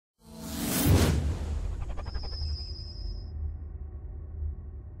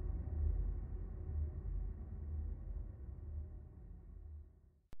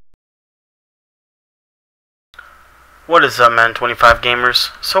What is up, Madden 25 gamers?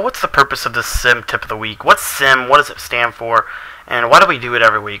 So what's the purpose of this sim tip of the week? What's sim? What does it stand for? And why do we do it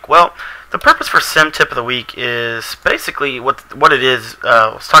every week? Well, the purpose for sim tip of the week is basically what it is.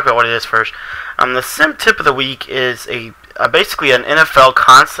 Let's talk about what it is first. The sim tip of the week is basically an NFL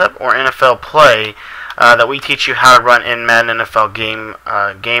concept or NFL play that we teach you how to run in Madden NFL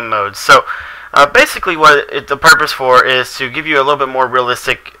game modes. So basically what the purpose for is to give you a little bit more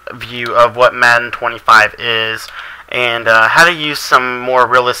realistic view of what Madden 25 is, and how to use some more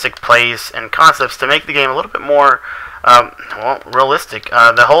realistic plays and concepts to make the game a little bit more realistic.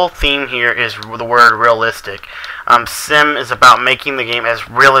 The whole theme here is the word realistic. Sim is about making the game as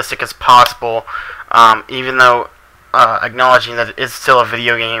realistic as possible, even though acknowledging that it is still a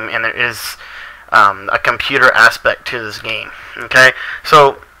video game and there is a computer aspect to this game. Okay,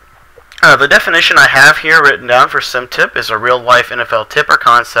 so the definition I have here written down for sim tip is a real-life NFL tip or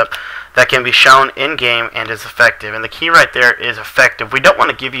concept that can be shown in-game and is effective. And the key right there is effective. We don't want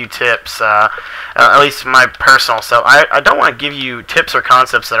to give you tips, at least my personal self. I don't want to give you tips or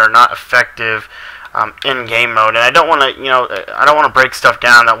concepts that are not effective in-game mode. And I don't want to, I don't want to break stuff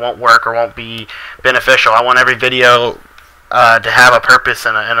down that won't work or won't be beneficial. I want every video to have a purpose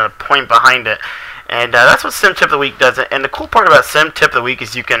and a point behind it. And that's what Sim Tip of the Week does. And the cool part about Sim Tip of the Week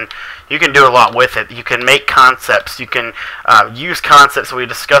is you can do a lot with it. You can make concepts. You can use concepts that we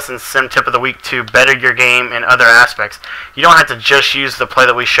discuss in Sim Tip of the Week to better your game in other aspects. You don't have to just use the play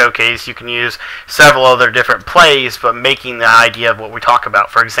that we showcase. You can use several other different plays, but making the idea of what we talk about.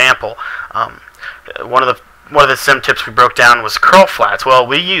 For example, one of the sim tips we broke down was curl flats. Well,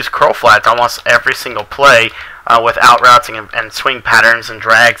 we use curl flats almost every single play with out routes and swing patterns and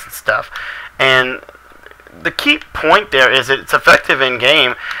drags and stuff. And the key point there is it's effective in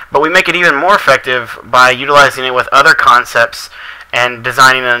game, but we make it even more effective by utilizing it with other concepts and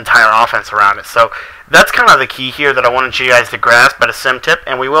designing an entire offense around it. So that's kind of the key here that I wanted you guys to grasp at a sim tip,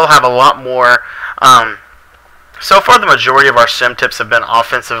 and we will have a lot more. So far, the majority of our sim tips have been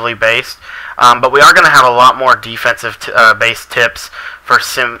offensively based, but we are going to have a lot more defensive based tips for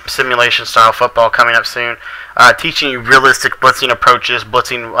simulation style football coming up soon. Teaching you realistic blitzing approaches,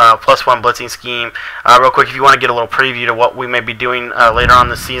 blitzing +1 blitzing scheme. Real quick, if you want to get a little preview to what we may be doing later on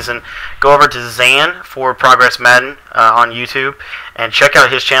this season, go over to Zan for Progress Madden on YouTube and check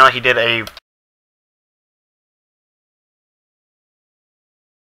out his channel. He did a